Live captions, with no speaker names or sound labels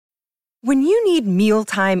When you need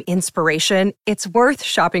mealtime inspiration, it's worth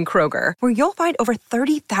shopping Kroger, where you'll find over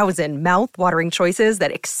 30,000 mouth-watering choices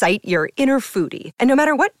that excite your inner foodie. And no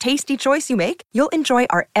matter what tasty choice you make, you'll enjoy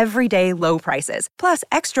our everyday low prices, plus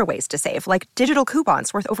extra ways to save, like digital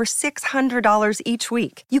coupons worth over $600 each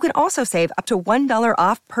week. You can also save up to $1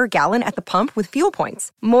 off per gallon at the pump with fuel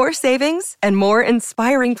points. More savings and more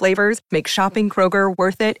inspiring flavors make shopping Kroger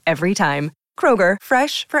worth it every time. Kroger,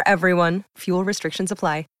 fresh for everyone. Fuel restrictions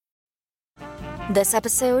apply. This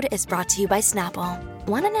episode is brought to you by Snapple.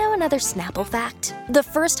 Want to know another Snapple fact? The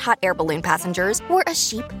first hot air balloon passengers were a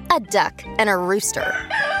sheep, a duck, and a rooster.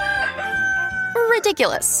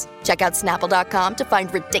 Ridiculous. Check out Snapple.com to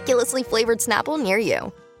find ridiculously flavored Snapple near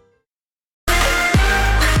you.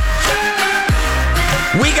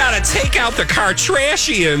 We got to take out the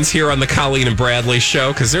Kardashians here on the Colleen and Bradley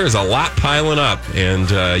Show because there's a lot piling up,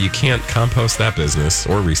 and you can't compost that business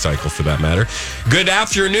or recycle for that matter. Good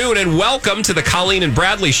afternoon and welcome to the Colleen and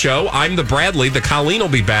Bradley Show. I'm the Bradley. The Colleen will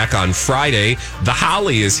be back on Friday. The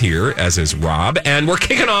Holly is here, as is Rob, and we're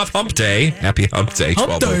kicking off Hump Day. Happy Hump Day,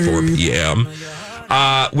 12:04 p.m.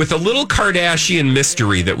 With a little Kardashian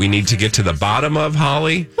mystery that we need to get to the bottom of,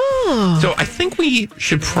 Holly. Oh. So I think we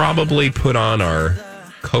should probably put on our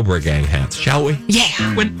Cobra Gang hats, shall we?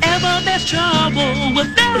 Yeah. Whenever there's trouble,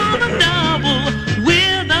 we're there on the double.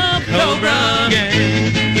 We're the Cobra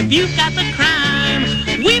Gang. If you've got the crime,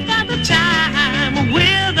 we've got the time.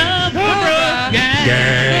 We're the Cobra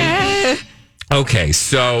Gang. Okay,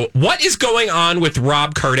 so what is going on with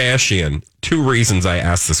Rob Kardashian? 2 reasons I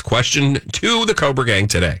asked this question to the Cobra Gang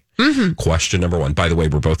today. Mm-hmm. Question number 1. By the way,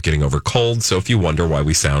 we're both getting over cold, so if you wonder why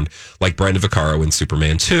we sound like Brenda Vaccaro in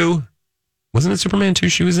Superman 2, wasn't it Superman 2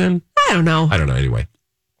 she was in? I don't know. Anyway.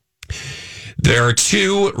 There are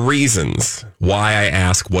 2 reasons why I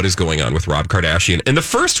ask what is going on with Rob Kardashian. And the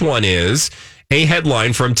first one is a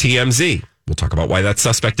headline from TMZ. We'll talk about why that's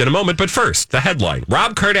suspect in a moment. But first, the headline.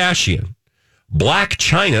 Rob Kardashian. Black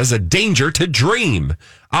China's a danger to Dream.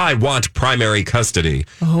 I want primary custody.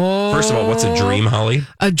 Oh. First of all, what's a dream, Holly?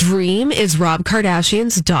 A dream is Rob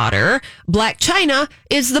Kardashian's daughter. Black China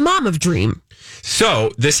is the mom of Dream. So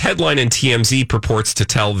this headline in TMZ purports to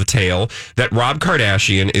tell the tale that Rob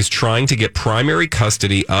Kardashian is trying to get primary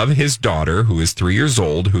custody of his daughter, who is 3 years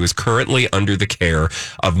old, who is currently under the care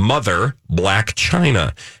of mother Black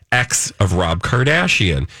China, ex of Rob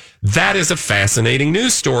Kardashian. That is a fascinating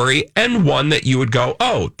news story and one that you would go,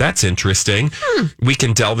 oh, that's interesting. We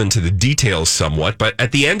can delve into the details somewhat. But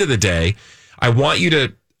at the end of the day, I want you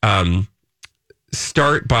to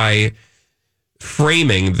start by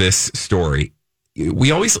framing this story.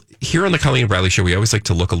 We always, here on the Colleen and Bradley Show, we always like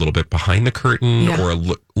to look a little bit behind the curtain or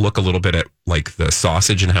look a little bit at like the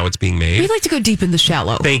sausage and how it's being made. We like to go deep in the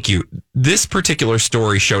shallow. Thank you. This particular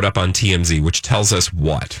story showed up on TMZ, which tells us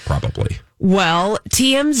what, probably? Well,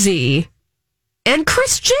 TMZ and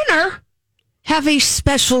Kris Jenner have a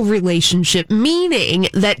special relationship, meaning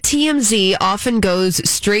that TMZ often goes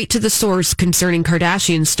straight to the source concerning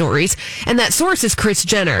Kardashian stories, and that source is Kris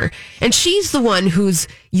Jenner. And she's the one who's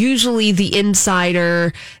usually the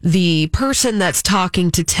insider, the person that's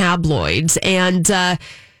talking to tabloids. And,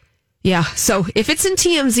 so if it's in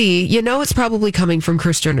TMZ, you know it's probably coming from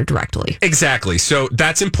Kris Jenner directly. Exactly. So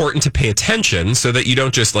that's important to pay attention so that you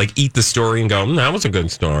don't just like eat the story and go, that was a good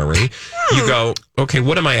story. You go, okay,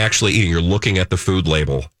 what am I actually eating? You're looking at the food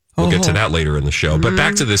label. We'll get to that later in the show. But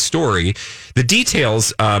back to this story, the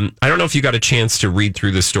details, I don't know if you got a chance to read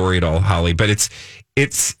through the story at all, Holly, but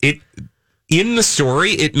it's in the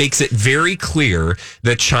story, it makes it very clear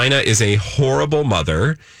that China is a horrible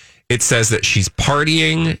mother. It says that she's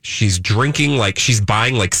partying, she's drinking, like she's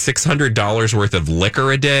buying like $600 worth of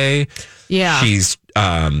liquor a day. Yeah. She's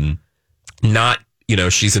not,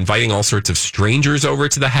 she's inviting all sorts of strangers over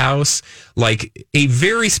to the house. Like a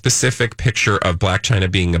very specific picture of Black China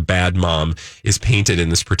being a bad mom is painted in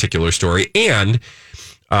this particular story. And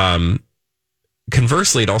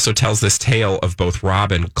conversely, it also tells this tale of both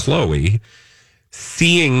Rob and Khloe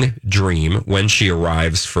seeing Dream when she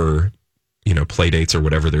arrives for play dates or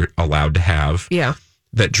whatever they're allowed to have. Yeah.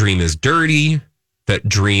 That Dream is dirty, that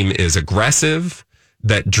Dream is aggressive,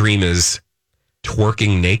 that Dream is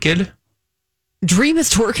twerking naked. Dream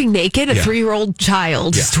is twerking naked? A 3-year-old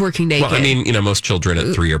child is twerking naked. Well, I mean, most children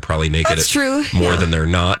at 3 are probably naked. That's true. More than they're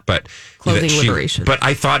not. But clothing liberation. But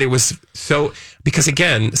I thought it was so, because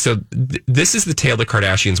again, this is the tale the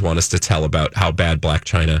Kardashians want us to tell about how bad Blac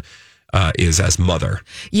Chyna is as mother.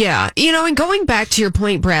 Yeah. And going back to your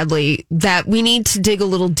point, Bradley, that we need to dig a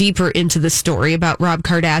little deeper into the story about Rob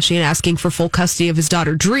Kardashian asking for full custody of his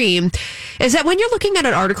daughter, Dream, is that when you're looking at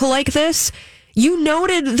an article like this, you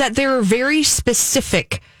noted that there are very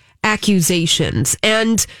specific accusations.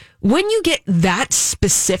 And when you get that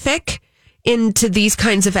specific into these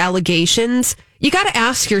kinds of allegations, you got to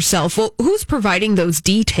ask yourself, well, who's providing those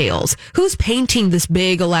details? Who's painting this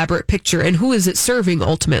big, elaborate picture, and who is it serving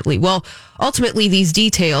ultimately? Well, ultimately, these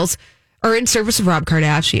details are in service of Rob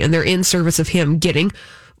Kardashian. They're in service of him getting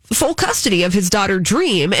full custody of his daughter,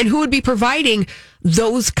 Dream. And who would be providing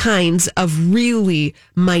those kinds of really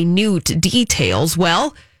minute details?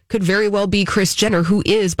 Well, could very well be Kris Jenner, who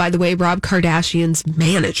is, by the way, Rob Kardashian's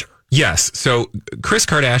manager. Yes. So Kris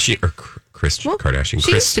Kardashian, or Kris Kardashian,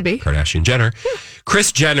 she used to be. Kardashian Jenner. Yeah.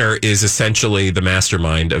 Kris Jenner is essentially the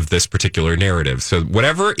mastermind of this particular narrative. So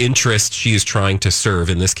whatever interest she is trying to serve,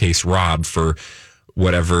 in this case, Rob, for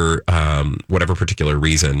whatever particular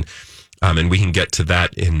reason, and we can get to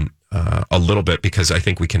that in a little bit because I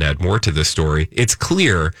think we can add more to this story. It's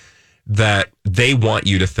clear that they want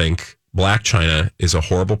you to think Blac Chyna is a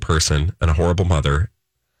horrible person and a horrible mother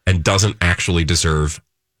and doesn't actually deserve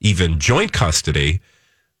even joint custody,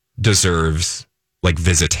 deserves like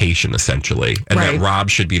visitation essentially, and right. that Rob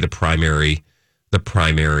should be the primary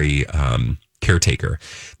caretaker.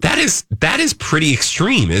 That is pretty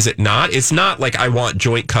extreme, is it not? It's not like I want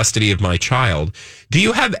joint custody of my child. Do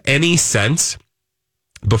you have any sense,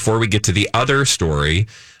 before we get to the other story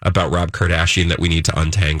about Rob Kardashian that we need to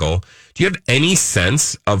untangle, do you have any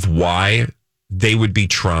sense of why they would be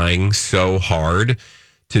trying so hard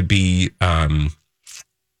to be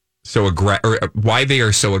why they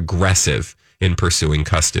are so aggressive in pursuing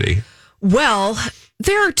custody? Well,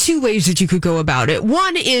 there are two ways that you could go about it.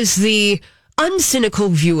 One is the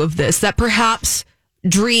uncynical view of this, that perhaps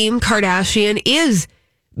Dream Kardashian is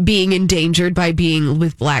being endangered by being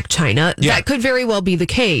with Blac Chyna. Yeah. That could very well be the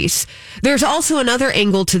case. There's also another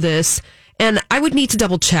angle to this, and I would need to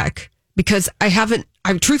double check because I haven't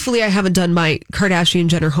done my Kardashian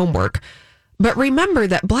Jenner homework. But remember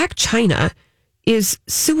that Blac Chyna is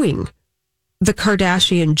suing the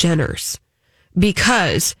Kardashian Jenners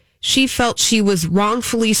because she felt she was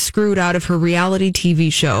wrongfully screwed out of her reality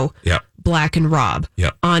TV show, Yep. Black and Rob,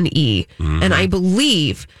 Yep. on E! Mm-hmm. And I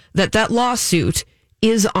believe that lawsuit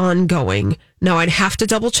is ongoing. Now, I'd have to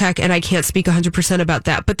double check, and I can't speak 100% about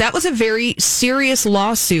that. But that was a very serious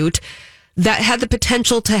lawsuit that had the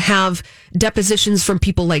potential to have depositions from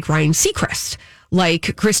people like Ryan Seacrest,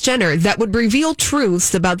 like Kris Jenner, that would reveal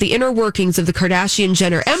truths about the inner workings of the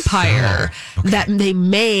Kardashian-Jenner empire that they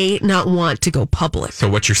may not want to go public. So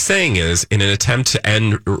what you're saying is, in an attempt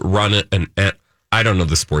to run I don't know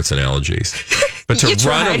the sports analogies, but to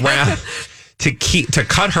run around, to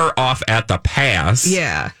cut her off at the pass,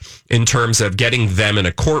 yeah, in terms of getting them in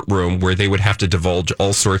a courtroom where they would have to divulge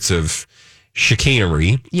all sorts of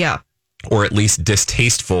chicanery, yeah, or at least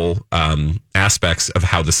distasteful aspects of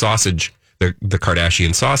how the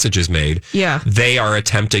Kardashian sausage is made. Yeah. They are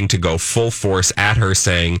attempting to go full force at her,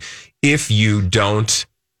 saying, if you don't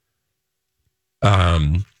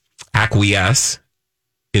acquiesce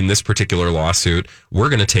in this particular lawsuit, we're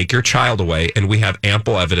going to take your child away, and we have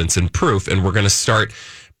ample evidence and proof, and we're going to start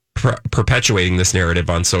perpetuating this narrative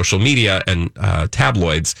on social media and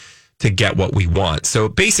tabloids to get what we want. So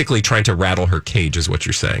basically trying to rattle her cage is what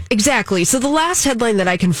you're saying. Exactly. So the last headline that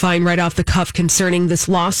I can find right off the cuff concerning this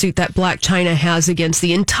lawsuit that Blac Chyna has against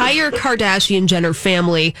the entire Kardashian-Jenner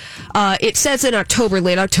family, it says in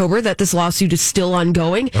late October, that this lawsuit is still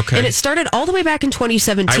ongoing. Okay. And it started all the way back in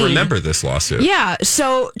 2017. I remember this lawsuit. Yeah.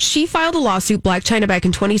 So she filed a lawsuit, Blac Chyna, back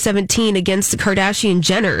in 2017 against the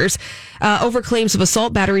Kardashian-Jenners over claims of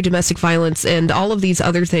assault, battery, domestic violence, and all of these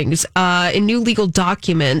other things. In new legal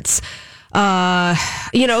documents,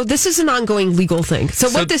 this is an ongoing legal thing. So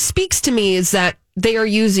what this speaks to me is that they are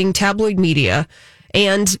using tabloid media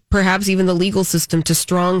and perhaps even the legal system to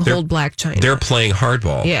stronghold Blac Chyna. They're playing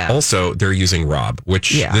hardball. Yeah. Also, they're using Rob,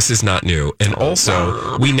 which this is not new. And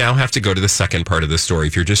also, we now have to go to the second part of the story.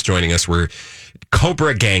 If you're just joining us, we're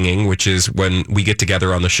Cobra Ganging, which is when we get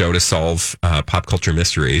together on the show to solve pop culture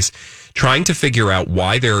mysteries, trying to figure out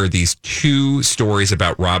why there are these two stories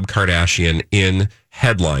about Rob Kardashian in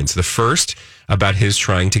headlines. The first about his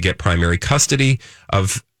trying to get primary custody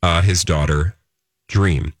of his daughter,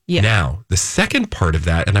 Dream. Yeah. Now, the second part of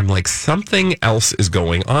that, and I'm like, something else is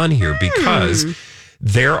going on here because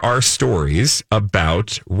there are stories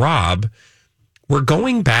about Rob. We're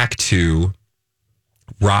going back to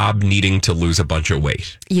Rob needing to lose a bunch of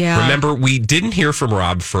weight. Yeah. Remember, we didn't hear from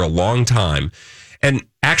Rob for a long time. And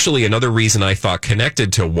actually, another reason I thought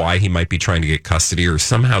connected to why he might be trying to get custody, or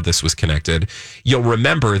somehow this was connected, you'll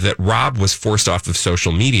remember that Rob was forced off of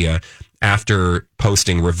social media after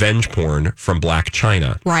posting revenge porn from Blac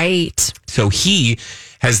Chyna. Right. So he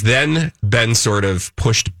has then been sort of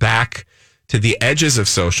pushed back to the edges of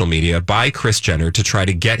social media by Kris Jenner to try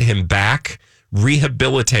to get him back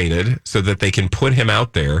rehabilitated so that they can put him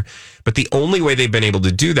out there. But the only way they've been able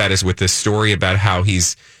to do that is with this story about how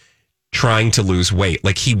he's trying to lose weight.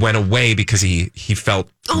 Like he went away because he felt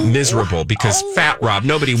miserable because Fat Rob,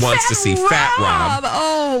 nobody wants to see Fat Rob.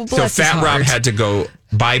 Oh, so bless his Fat Rob heart. had to go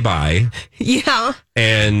bye-bye. Yeah.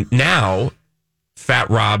 And now Fat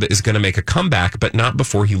Rob is going to make a comeback, but not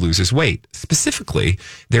before he loses weight. Specifically,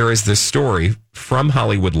 there is this story from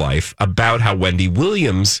Hollywood Life about how Wendy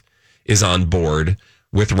Williams is on board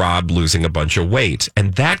with Rob losing a bunch of weight.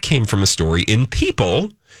 And that came from a story in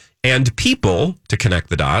People. And People, to connect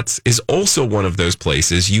the dots, is also one of those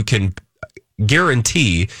places you can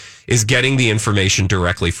guarantee is getting the information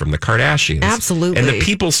directly from the Kardashians. Absolutely. And the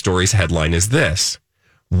People story's headline is this: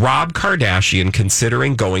 Rob Kardashian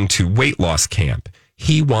considering going to weight loss camp.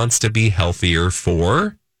 He wants to be healthier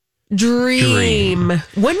for Dream.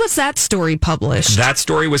 When was that story published? That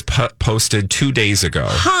story was posted 2 days ago.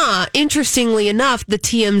 Interestingly enough, the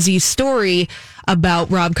TMZ story about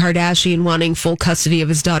Rob Kardashian wanting full custody of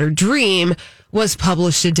his daughter Dream was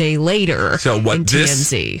published a day later. So in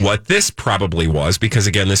TMZ. what this probably was, because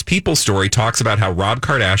again, this People story talks about how Rob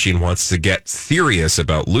Kardashian wants to get serious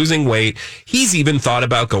about losing weight. He's even thought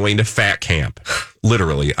about going to fat camp.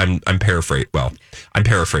 Literally, I'm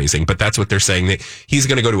paraphrasing, but that's what they're saying. That he's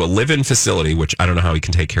going to go to a live-in facility, which I don't know how he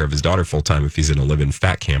can take care of his daughter full time if he's in a live-in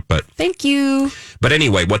fat camp. But thank you. But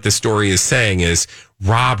anyway, what the story is saying is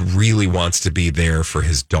Rob really wants to be there for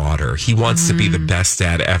his daughter. He wants to be the best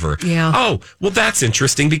dad ever. Yeah. Oh, well, that's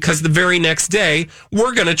interesting because the very next day,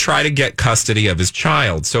 we're going to try to get custody of his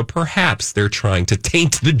child. So perhaps they're trying to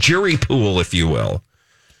taint the jury pool, if you will.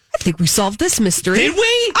 I think we solved this mystery. Did we?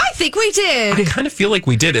 I think we did. I kind of feel like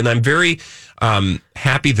we did. And I'm very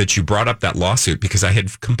happy that you brought up that lawsuit because I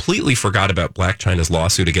had completely forgot about Blac Chyna's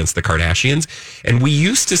lawsuit against the Kardashians. And we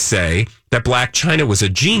used to say that Blac Chyna was a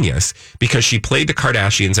genius because she played the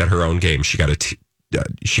Kardashians at her own game. She got her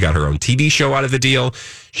own TV show out of the deal.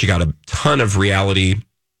 She got a ton of reality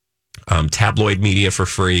tabloid media for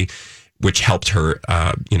free, which helped her,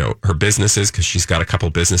 her businesses because she's got a couple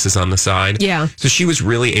businesses on the side. Yeah. So she was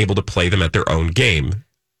really able to play them at their own game.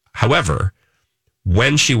 However,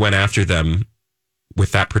 when she went after them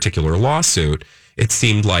with that particular lawsuit, it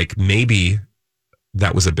seemed like maybe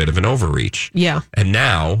that was a bit of an overreach. Yeah. And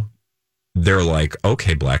now they're like,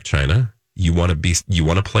 okay, Blac Chyna, you want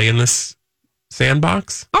to play in this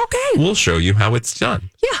sandbox? Okay. We'll show you how it's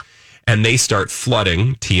done. Yeah. And they start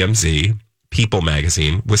flooding TMZ, People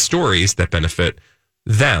magazine, with stories that benefit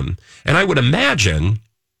them. And I would imagine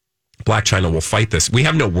Blac Chyna will fight this. We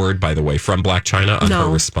have no word, by the way, from Blac Chyna on her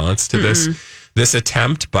response to this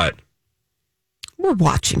attempt, but we're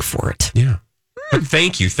watching for it. Yeah. But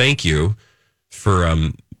thank you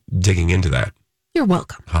for digging into that. You're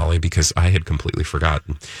welcome, Holly, because I had completely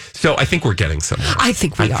forgotten. So I think we're getting somewhere. I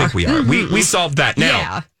think we are. Mm-hmm. We solved that. Now,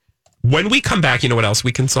 yeah. When we come back, you know what else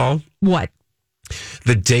we can solve? What?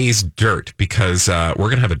 The day's dirt, because we're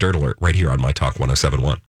going to have a dirt alert right here on My Talk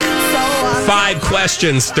 107.1. 5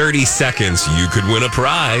 questions, 30 seconds. You could win a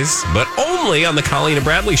prize, but only on the Colleen and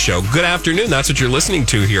Bradley Show. Good afternoon. That's what you're listening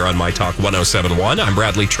to here on My Talk 107.1. I'm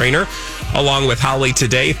Bradley Traynor, along with Holly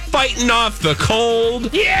today, fighting off the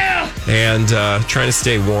cold. Yeah! And trying to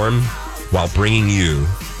stay warm while bringing you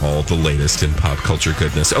all the latest in pop culture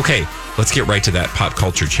goodness. Okay, let's get right to that pop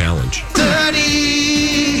culture challenge.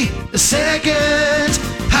 30 second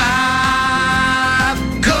pop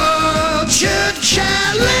culture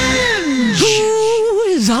challenge. Who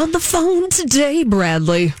is on the phone today,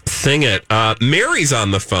 Bradley? Sing it. Mary's on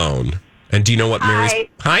the phone. And do you know what Mary's...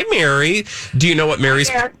 Hi, Mary. Do you know what Mary's...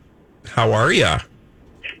 How are you?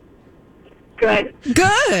 Good.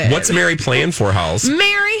 What's Mary playing for, Halls?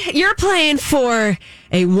 Mary, you're playing for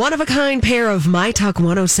a one-of-a-kind pair of My Talk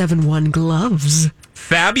 107.1 gloves.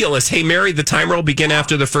 Fabulous. Hey, Mary, the timer will begin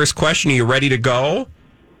after the first question. Are you ready to go?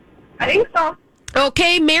 I think so.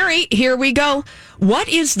 Okay, Mary, here we go. What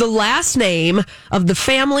is the last name of the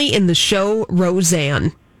family in the show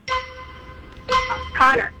Roseanne?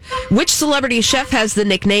 Connor. Which celebrity chef has the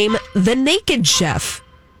nickname The Naked Chef?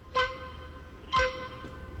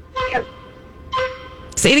 Yep.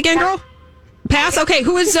 Say it again, girl. Pass? Okay,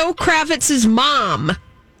 who is Zoe Kravitz's mom?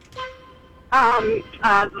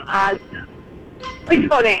 Please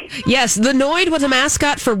go name. Yes, the Noid was a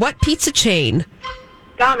mascot for what pizza chain?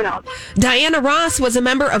 Domino's. Diana Ross was a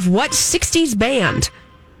member of what 60s band?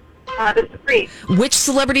 The Supreme. Which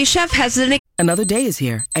celebrity chef has the nickname? Another day is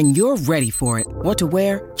here, and you're ready for it. What to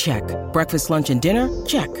wear? Check. Breakfast, lunch, and dinner?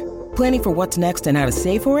 Check. Planning for what's next and how to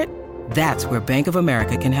save for it? That's where Bank of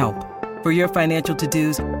America can help. For your financial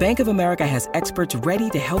to-dos, Bank of America has experts ready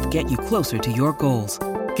to help get you closer to your goals.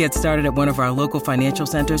 Get started at one of our local financial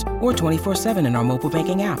centers or 24/7 in our mobile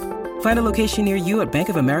banking app. Find a location near you at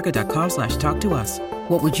bankofamerica.com/talktous.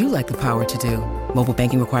 What would you like the power to do? Mobile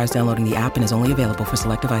banking requires downloading the app and is only available for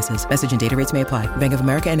select devices. Message and data rates may apply. Bank of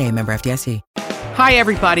America N.A., member FDIC. Hi,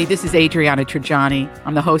 everybody. This is Adriana Trajani.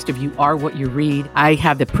 I'm the host of You Are What You Read. I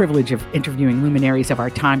have the privilege of interviewing luminaries of our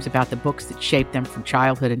times about the books that shaped them from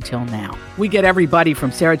childhood until now. We get everybody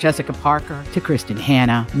from Sarah Jessica Parker to Kristen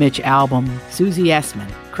Hanna, Mitch Albom, Susie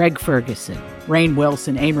Essman, Craig Ferguson, Rainn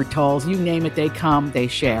Wilson, Amor Tolls, you name it, they come, they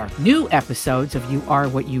share. New episodes of You Are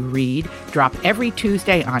What You Read drop every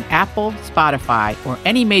Tuesday on Apple, Spotify, or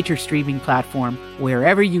any major streaming platform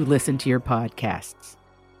wherever you listen to your podcasts.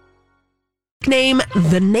 Name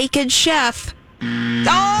The Naked Chef.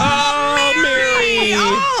 Oh, Mary!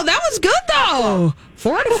 Oh, that was good, though.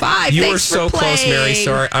 4 out of 5. You Thanks were so for close, Mary. playing.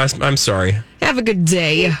 Sorry, I'm sorry. Have a good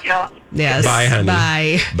day. Yes. Bye, honey.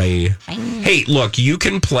 Bye. Bye. Hey, look, you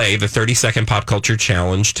can play the 30-second pop culture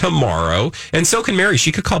challenge tomorrow, and so can Mary.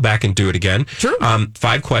 She could call back and do it again. True.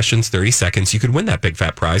 5 questions, 30 seconds. You could win that big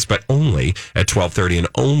fat prize, but only at 12:30 and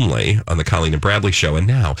only on the Colleen and Bradley show. And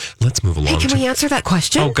now, let's move along. Hey, can we answer that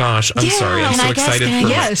question? Oh, gosh. I'm sorry. I'm so excited for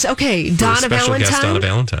Yes. Okay. for a Donna special Valentine. guest, Donna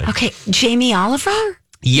Valentine. Okay, Jamie Oliver?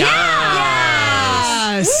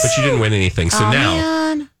 Yes! But you didn't win anything, so now...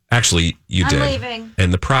 Man. Actually, you did. leaving.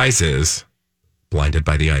 And the prize is Blinded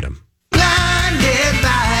by the Item. Blinded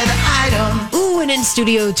by the item. Ooh, and in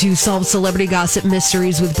studio to solve celebrity gossip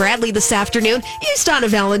mysteries with Bradley this afternoon is Donna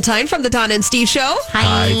Valentine from the Donna and Steve Show.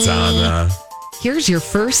 Hi, Donna. Here's your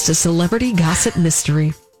first celebrity gossip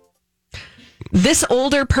mystery. This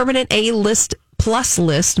older permanent A-list plus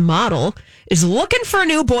list model is looking for a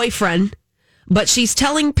new boyfriend, but she's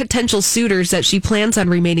telling potential suitors that she plans on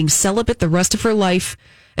remaining celibate the rest of her life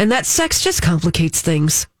and that sex just complicates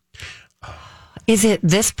things. Is it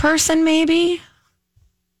this person, maybe?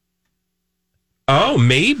 Oh,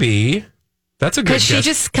 maybe. That's a good Because guess. she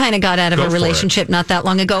just kind of got out of Go a for relationship not that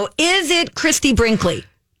long ago. Is it Christy Brinkley?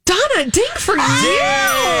 Donna, ding for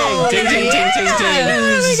you! Ding, ding, ding, ding, ding.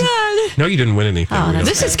 Oh, my God. No, you didn't win anything. Oh, We don't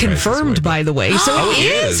This is have prizes confirmed, away. by the way. So Oh, it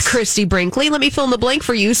is Christy Brinkley. Let me fill in the blank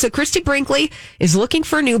for you. So Christy Brinkley is looking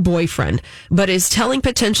for a new boyfriend, but is telling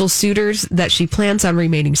potential suitors that she plans on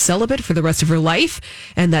remaining celibate for the rest of her life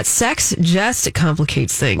and that sex just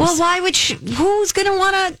complicates things. Well, why would she? Who's going to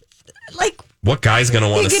want to, like, What guy's going to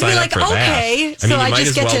want you to could sign be up like, for that? okay, so you I might just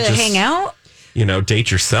as get well to hang out? You know,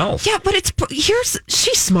 date yourself. yeah, but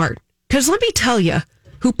she's smart. Because let me tell you,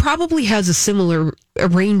 who probably has a similar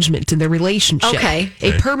arrangement in their relationship. Okay.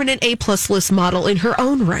 A permanent A-plus list model in her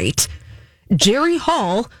own right. Jerry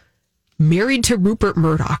Hall, married to Rupert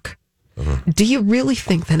Murdoch. Do you really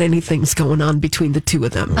think that anything's going on between the two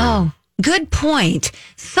of them? Oh, good point.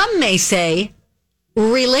 Some may say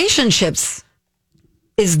relationships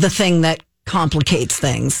is the thing that complicates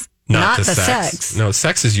things, not the sex. No,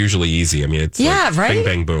 sex is usually easy. I mean, it's like right? bang,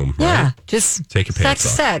 bang, boom. Right? Yeah, just Take your pants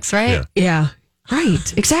off. sex, right? Yeah. Yeah.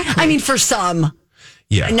 Right. Exactly. I mean, for some.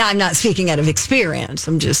 Yeah. No, I'm not speaking out of experience.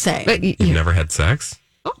 I'm just saying. But You've never had sex?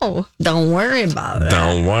 oh, Don't worry about it.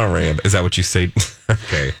 Don't worry. Is that what you say?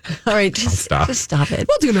 Okay. All right, just stop. stop it.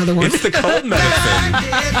 we'll do another one. It's the cold medicine.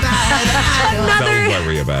 Don't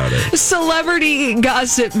worry about it. Celebrity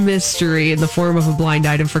gossip mystery in the form of a blind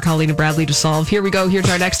item for Colleen and Bradley to solve. Here we go. Here's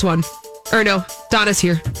our next one. Or no, Donna's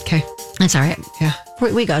here. Okay. That's all right. Yeah.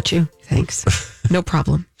 We got you. Thanks. No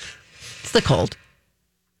problem. It's the cold.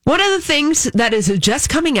 One of the things that is just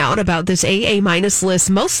coming out about this AA- list,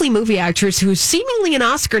 mostly movie actress who's seemingly an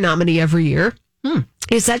Oscar nominee every year,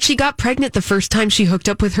 is that she got pregnant the first time she hooked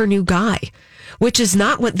up with her new guy, which is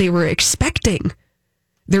not what they were expecting.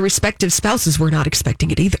 Their respective spouses were not expecting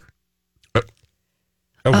it either.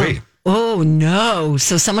 Oh, wait. Oh, no.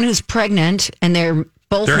 So someone who's pregnant and they're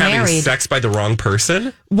both They're married. having sex by the wrong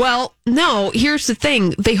person? Well, no, here's the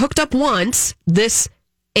thing. They hooked up once. This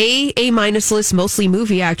A- list, mostly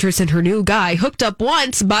movie actress and her new guy hooked up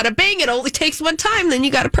once. Bada bing, it only takes one time. Then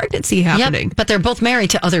you got a pregnancy happening. Yep, but they're both married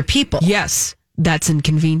to other people. Yes, that's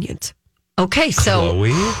inconvenient. Okay, so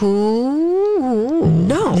Chloe? who?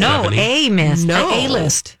 No. No, No.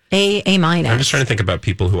 A-list. A minus. I'm just trying to think about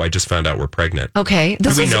people who I just found out were pregnant. Okay. Do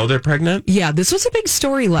we know they're pregnant? Yeah, this was a big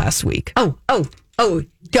story last week. Oh,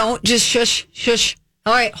 don't just shush.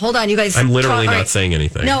 All right, hold on, you guys. I'm literally All not right. saying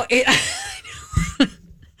anything. No, wait,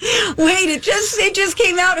 it just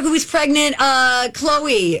came out. Who's pregnant?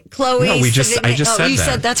 Chloe. No, I just said you that.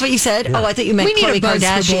 said that's what you said. Yeah. Oh, I thought you meant We need Khloe a buzz for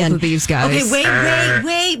Kardashian. both of these guys. Okay,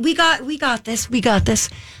 wait. We got this.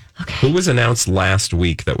 Who was announced last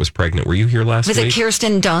week that was pregnant? Were you here last Was week? it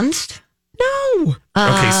Kirsten Dunst? No.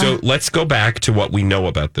 Okay, so let's go back to what we know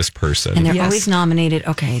about this person. And they're always nominated.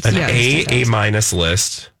 Okay. An A-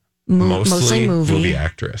 list. Mostly movie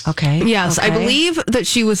actress. Okay. Yes, okay. I believe that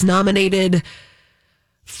she was nominated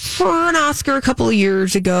for an Oscar a couple of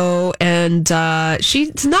years ago, and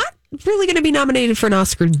she's not really going to be nominated for an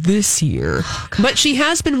Oscar this year, but she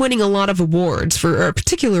has been winning a lot of awards for a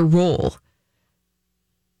particular role.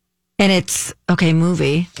 And it's,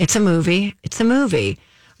 movie. It's a movie. It's a movie.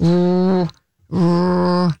 No.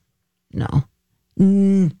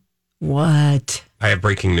 What? I have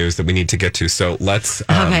breaking news that we need to get to, so let's...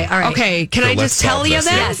 okay, all right. Okay, can I just tell you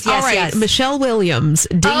that? Yes, all right, yes. Michelle Williams.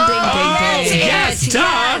 Ding, ding, ding, ding. Yes,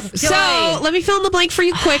 duh. So let me fill in the blank for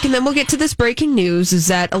you quick, and then we'll get to this breaking news, is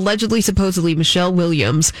that supposedly, Michelle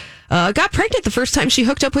Williams got pregnant the first time she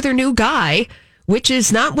hooked up with her new guy, which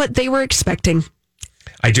is not what they were expecting.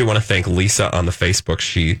 I do want to thank Lisa on the Facebook.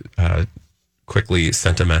 She quickly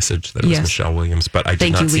sent a message that it was Michelle Williams, but I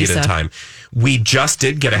did not see it in time. We just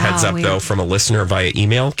did get a heads up, though, from a listener via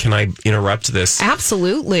email. Can I interrupt this?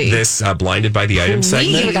 Absolutely. This Blinded by the Item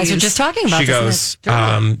segment? You guys were just talking about this. She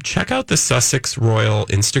goes, check out the Sussex Royal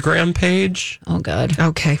Instagram page. Oh, good.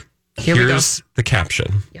 Okay. Here's the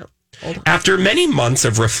caption. Yep. After many months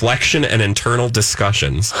of reflection and internal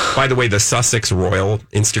discussions, by the way, the Sussex Royal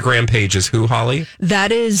Instagram page is who, Holly?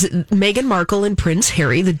 That is Meghan Markle and Prince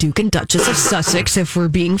Harry, the Duke and Duchess of Sussex, if we're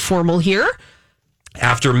being formal here.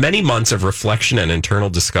 After many months of reflection and internal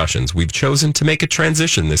discussions, we've chosen to make a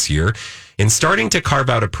transition this year in starting to carve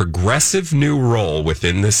out a progressive new role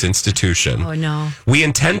within this institution. Oh, no. We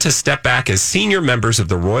intend to step back as senior members of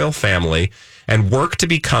the royal family and work to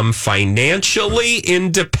become financially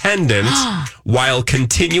independent while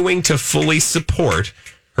continuing to fully support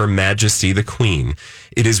Her Majesty the Queen.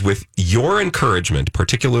 It is with your encouragement,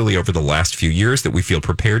 particularly over the last few years, that we feel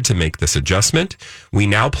prepared to make this adjustment. We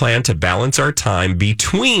now plan to balance our time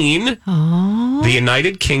between the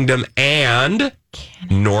United Kingdom and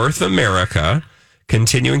North America,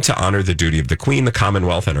 continuing to honor the duty of the Queen, the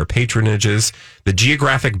Commonwealth, and our patronages. The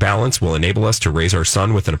geographic balance will enable us to raise our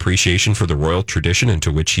son with an appreciation for the royal tradition into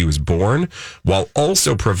which he was born, while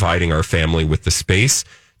also providing our family with the space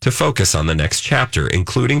to focus on the next chapter,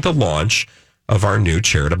 including the launch of our new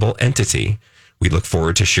charitable entity. We look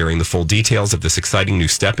forward to sharing the full details of this exciting new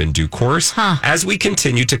step in due course as we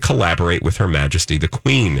continue to collaborate with Her Majesty the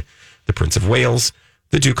Queen, the Prince of Wales,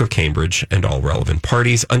 the Duke of Cambridge, and all relevant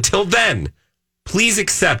parties. Until then, please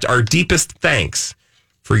accept our deepest thanks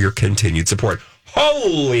for your continued support.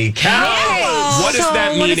 Holy cow! Hey, what does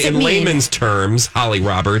that mean in layman's terms, Holly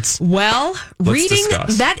Roberts? Well, reading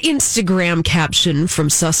discuss. that Instagram caption from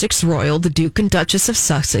Sussex Royal, the Duke and Duchess of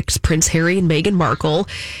Sussex, Prince Harry and Meghan Markle,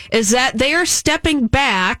 is that they are stepping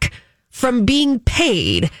back from being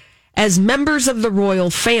paid as members of the royal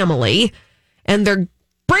family, and they're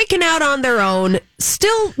breaking out on their own,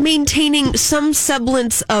 still maintaining some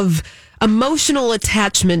semblance of emotional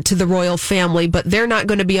attachment to the royal family, but they're not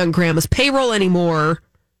going to be on grandma's payroll anymore.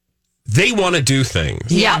 They want to do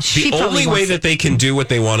things. Yeah, the only way that they can do what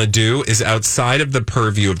they want to do is outside of the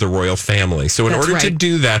purview of the royal family. So in order to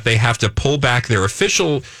do that, they have to pull back their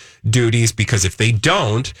official duties, because if they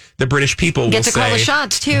don't, the British people will say, call the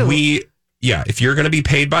shots too. If you're going to be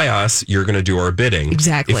paid by us, you're going to do our bidding.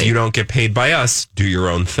 Exactly. If you don't get paid by us, do your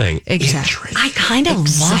own thing. Exactly. I kind of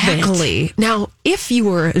love it. Now, if you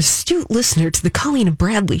were an astute listener to the Colleen and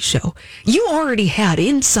Bradley show, you already had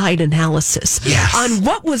inside analysis on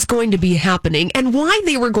what was going to be happening and why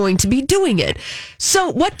they were going to be doing it. So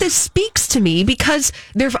what this speaks to me, because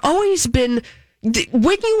there've always been,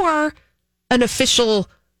 when you are an official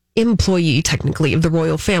employee, technically, of the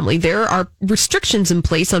royal family, there are restrictions in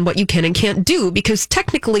place on what you can and can't do, because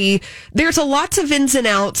technically there's a lots of ins and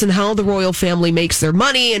outs and how the royal family makes their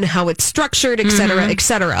money and how it's structured, et cetera, et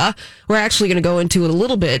cetera. We're actually going to go into it a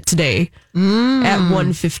little bit today at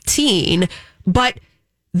 1:15. But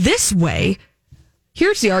this way,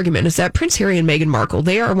 here's the argument, is that Prince Harry and Meghan Markle,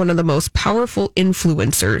 they are one of the most powerful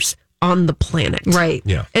influencers on the planet. Right.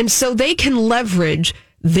 Yeah. And so they can leverage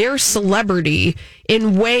their celebrity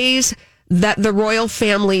in ways that the royal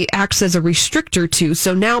family acts as a restrictor to.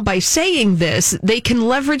 So now by saying this, they can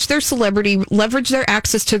leverage their celebrity, leverage their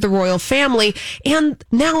access to the royal family, and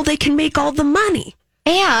now they can make all the money.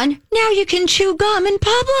 And now you can chew gum in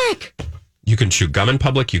public. You can chew gum in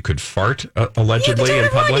public. You could fart allegedly in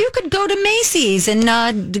public. You could go to Macy's and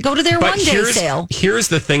go to their one-day sale. Here's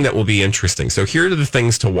the thing that will be interesting. So here are the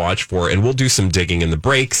things to watch for, and we'll do some digging in the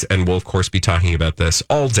breaks, and we'll, of course, be talking about this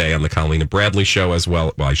all day on the Colleen and Bradley show as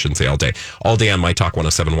well. Well, I shouldn't say all day on My Talk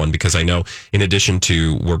 107.1, because I know in addition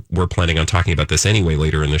to, we're planning on talking about this anyway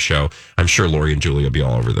later in the show. I'm sure Lori and Julie will be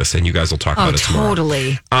all over this, and you guys will talk about it tomorrow.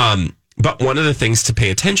 Totally. But one of the things to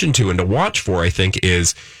pay attention to and to watch for, I think,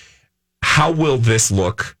 is how will this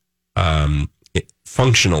look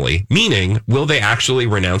functionally? Meaning, will they actually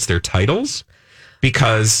renounce their titles?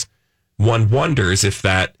 Because one wonders if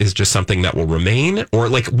that is just something that will remain, or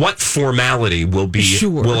like what formality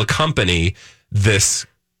will accompany this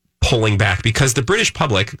pulling back? Because the British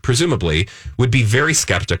public, presumably, would be very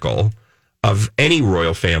skeptical of any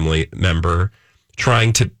royal family member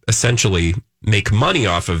trying to essentially make money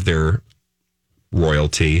off of their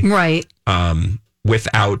royalty, right?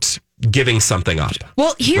 Without giving something up.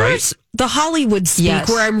 Well, here's the Hollywood speak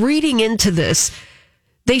where I'm reading into this.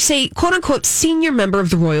 They say, quote unquote, senior member of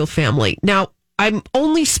the royal family. Now, I'm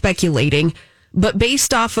only speculating, but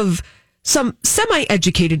based off of some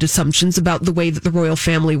semi-educated assumptions about the way that the royal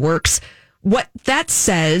family works, what that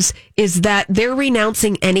says is that they're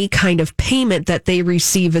renouncing any kind of payment that they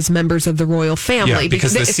receive as members of the royal family. Yeah,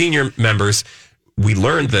 because the senior members, we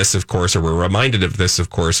learned this, of course, or we're reminded of this, of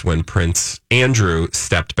course, when Prince Andrew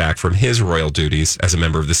stepped back from his royal duties as a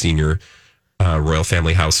member of the senior royal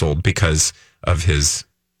family household because of his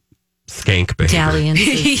skank behavior.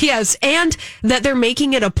 Yes, and that they're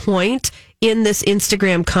making it a point in this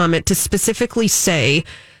Instagram comment to specifically say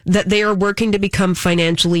that they are working to become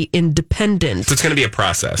financially independent. So it's going to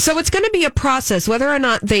be a process. Whether or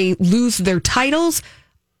not they lose their titles,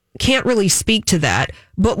 can't really speak to that.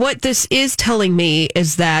 But what this is telling me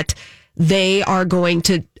is that they are going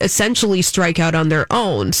to essentially strike out on their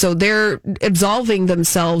own. So they're absolving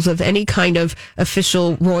themselves of any kind of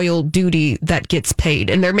official royal duty that gets paid.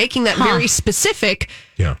 And they're making that very specific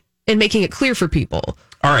and making it clear for people.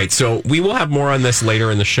 All right, so we will have more on this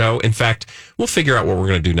later in the show. In fact, we'll figure out what we're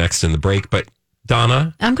going to do next in the break. But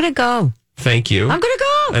Donna, I'm going to go. Thank you. I'm going to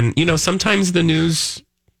go. And, sometimes the news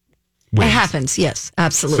wins. It happens. Yes,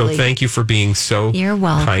 absolutely. So thank you for being so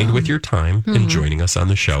kind with your time and joining us on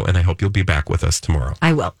the show. And I hope you'll be back with us tomorrow.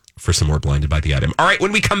 I will. For some more Blinded by the Item. All right,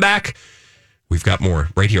 when we come back, we've got more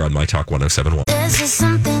right here on My Talk 107.1.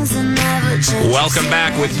 Welcome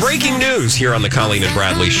back with breaking news here on the Colleen and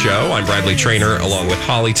Bradley Show. I'm Bradley Traynor along with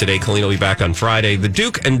Holly. Today, Colleen will be back on Friday. The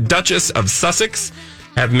Duke and Duchess of Sussex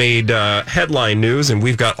have made headline news, and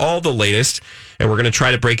we've got all the latest, and we're going to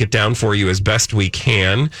try to break it down for you as best we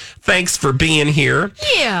can. Thanks for being here.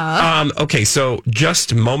 Yeah. Okay, so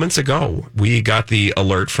just moments ago, we got the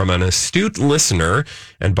alert from an astute listener,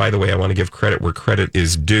 and by the way, I want to give credit where credit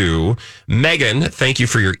is due. Megan, thank you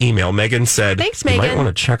for your email. Megan said, thanks, Megan. You might want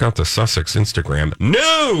to check out the Sussex Instagram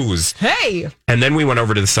news. Hey! And then we went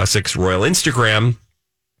over to the Sussex Royal Instagram,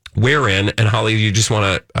 wherein, and Holly, you just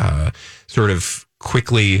want to sort of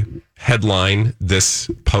quickly headline this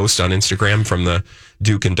post on Instagram from the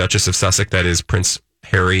Duke and Duchess of Sussex, that is Prince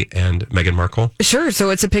Harry and Meghan Markle? Sure.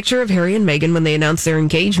 So it's a picture of Harry and Meghan when they announced their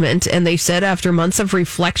engagement. And they said after months of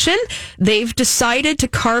reflection, they've decided to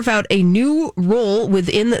carve out a new role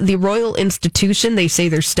within the royal institution. They say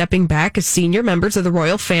they're stepping back as senior members of the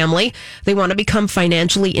royal family. They want to become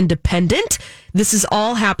financially independent. This is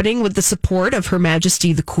all happening with the support of Her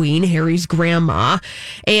Majesty the Queen, Harry's grandma.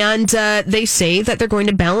 And they say that they're going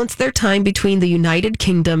to balance their time between the United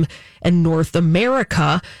Kingdom and North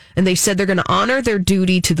America. And they said they're going to honor their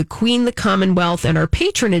duty to the Queen, the Commonwealth, and our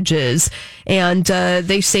patronages. And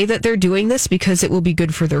they say that they're doing this because it will be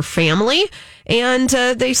good for their family. And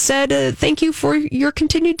they said, thank you for your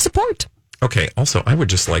continued support. Okay. Also, I would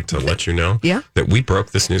just like to let you know that we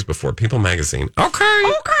broke this news before People Magazine.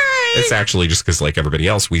 Okay. It's actually just because, like everybody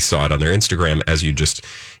else, we saw it on their Instagram, as you just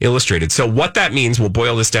illustrated. So what that means, we'll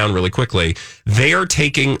boil this down really quickly. They are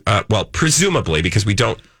taking, well, presumably, because we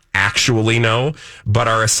don't actually know, but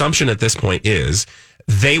our assumption at this point is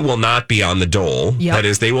they will not be on the dole. Yep. That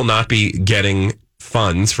is, they will not be getting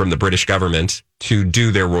funds from the British government to do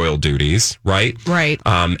their royal duties, right? Right.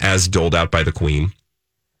 As doled out by the Queen,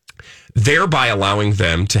 thereby allowing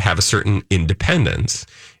them to have a certain independence.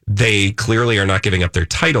 They clearly are not giving up their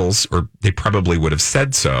titles, or they probably would have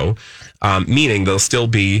said so, meaning they'll still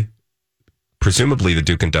be presumably the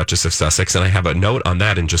Duke and Duchess of Sussex. And I have a note on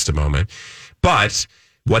that in just a moment. But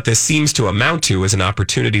what this seems to amount to is an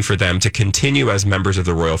opportunity for them to continue as members of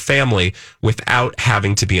the royal family without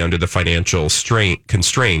having to be under the financial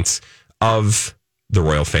constraints of the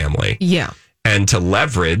royal family. Yeah. And to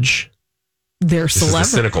leverage their This is celebrity.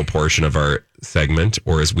 the cynical portion of our segment,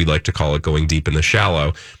 or as we like to call it, going deep in the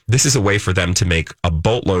shallow. This is a way for them to make a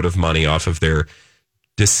boatload of money off of their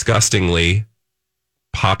disgustingly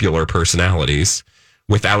popular personalities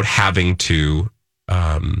without having to,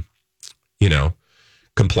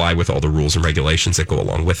 comply with all the rules and regulations that go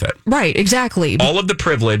along with it. Right, exactly. All of the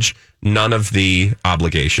privilege, none of the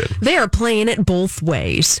obligation. They are playing it both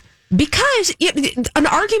ways. Because an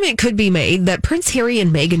argument could be made that Prince Harry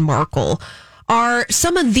and Meghan Markle are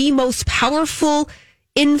some of the most powerful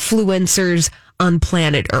influencers on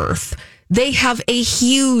planet Earth. They have a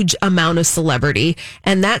huge amount of celebrity,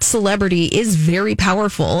 and that celebrity is very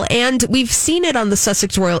powerful. And we've seen it on the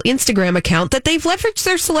Sussex Royal Instagram account that they've leveraged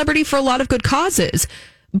their celebrity for a lot of good causes.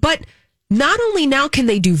 But not only now can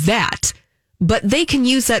they do that, but they can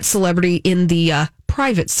use that celebrity in the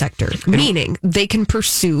private sector, meaning they can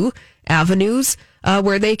pursue avenues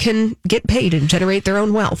where they can get paid and generate their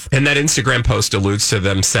own wealth. And that Instagram post alludes to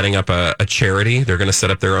them setting up a charity. They're going to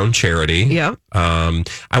set up their own charity. Yeah.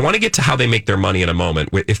 I want to get to how they make their money in a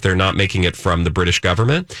moment if they're not making it from the British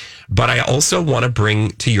government. But I also want to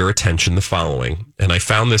bring to your attention the following. And I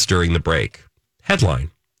found this during the break.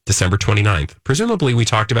 Headline, December 29th. Presumably we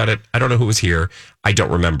talked about it. I don't know who was here. I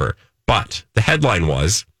don't remember. But the headline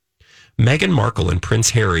was, Meghan Markle and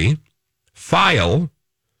Prince Harry file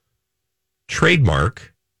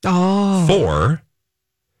trademark for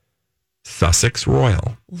Sussex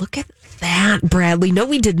Royal. Look at that, Bradley. No,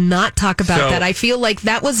 we did not talk about that. I feel like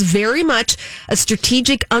that was very much a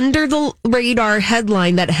strategic under the radar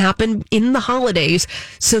headline that happened in the holidays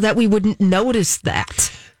so that we wouldn't notice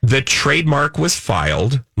that. The trademark was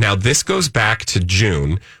filed. Now, this goes back to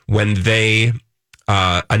June when they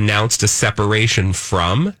announced a separation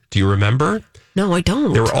from, do you remember? No, I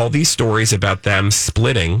don't. There were all these stories about them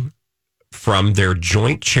splitting from their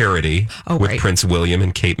joint charity with Prince William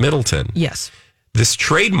and Kate Middleton. Yes. This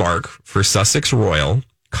trademark for Sussex Royal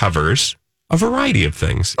covers a variety of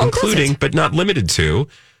things, including, but not limited to,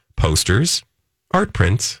 posters, art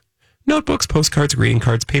prints, notebooks, postcards, greeting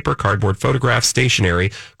cards, paper, cardboard, photographs, stationery,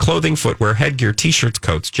 clothing, footwear, headgear, t-shirts,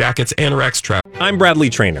 coats, jackets, anoraks, travel. I'm Bradley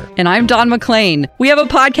Trainer. And I'm Don McClain. We have a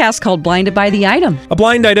podcast called Blinded by the Item. A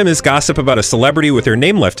blind item is gossip about a celebrity with their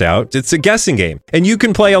name left out. It's a guessing game, and you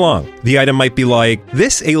can play along. The item might be like,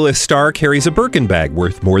 this A-list star carries a Birkin bag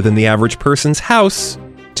worth more than the average person's house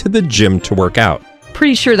to the gym to work out.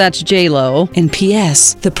 Pretty sure that's J-Lo. And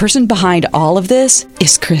P.S. the person behind all of this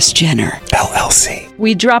is Kris Jenner, LLC.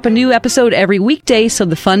 We drop a new episode every weekday so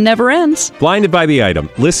the fun never ends. Blinded by the Item.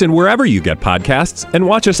 Listen wherever you get podcasts and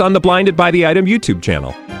watch us on the Blinded by the Item YouTube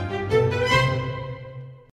channel.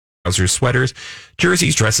 Trousers, sweaters,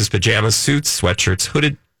 jerseys, dresses, pajamas, suits, sweatshirts,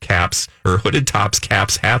 hooded tops,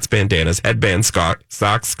 caps, hats, bandanas, headbands,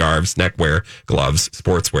 socks, scarves, neckwear, gloves,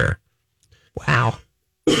 sportswear. Wow.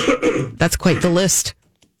 That's quite the list.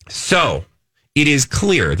 So it is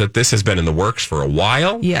clear that this has been in the works for a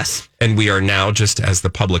while. Yes. And we are now just as the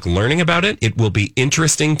public learning about it. It will be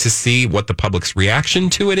interesting to see what the public's reaction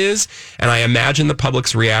to it is. And I imagine the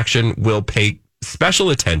public's reaction will pay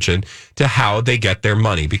special attention to how they get their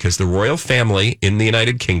money, because the royal family in the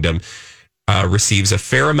United Kingdom receives a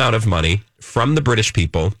fair amount of money from the British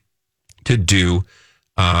people to do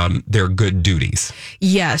their good duties.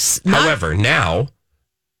 Yes. However, now,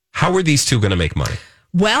 how are these two going to make money?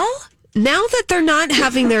 Well, now that they're not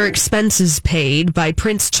having their expenses paid by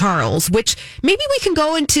Prince Charles, which maybe we can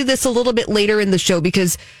go into this a little bit later in the show,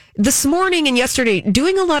 because this morning and yesterday,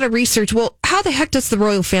 doing a lot of research, well, how the heck does the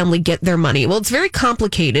royal family get their money? Well, it's very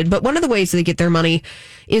complicated, but one of the ways they get their money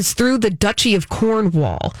is through the Duchy of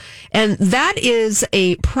Cornwall. And that is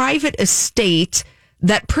a private estate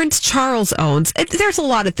that Prince Charles owns. There's a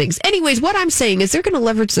lot of things. Anyways, what I'm saying is they're going to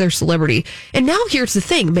leverage their celebrity. And now here's the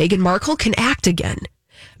thing. Meghan Markle can act again.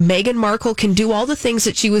 Meghan Markle can do all the things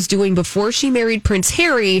that she was doing before she married Prince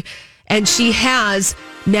Harry. And she has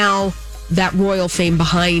now that royal fame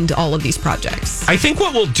behind all of these projects. I think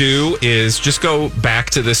what we'll do is just go back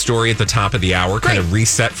to this story at the top of the hour, kind of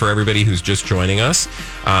reset for everybody who's just joining us.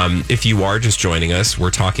 If you are just joining us, we're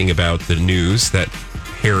talking about the news that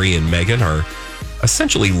Harry and Meghan are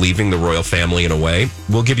essentially leaving the royal family in a way.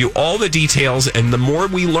 We'll give you all the details, and the more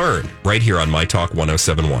we learn, right here on My Talk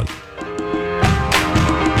 1071.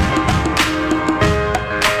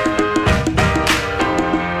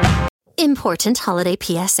 Important holiday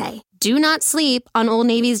PSA. Do not sleep on Old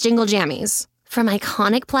Navy's Jingle Jammies. From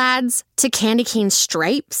iconic plaids to candy cane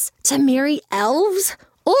stripes to merry elves,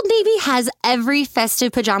 Old Navy has every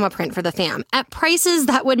festive pajama print for the fam at prices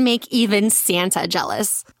that would make even Santa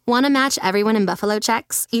jealous. Want to match everyone in buffalo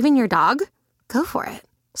checks, even your dog? Go for it.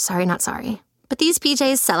 Sorry, not sorry. But these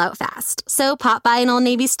PJs sell out fast. So pop by an Old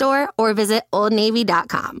Navy store or visit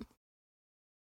OldNavy.com.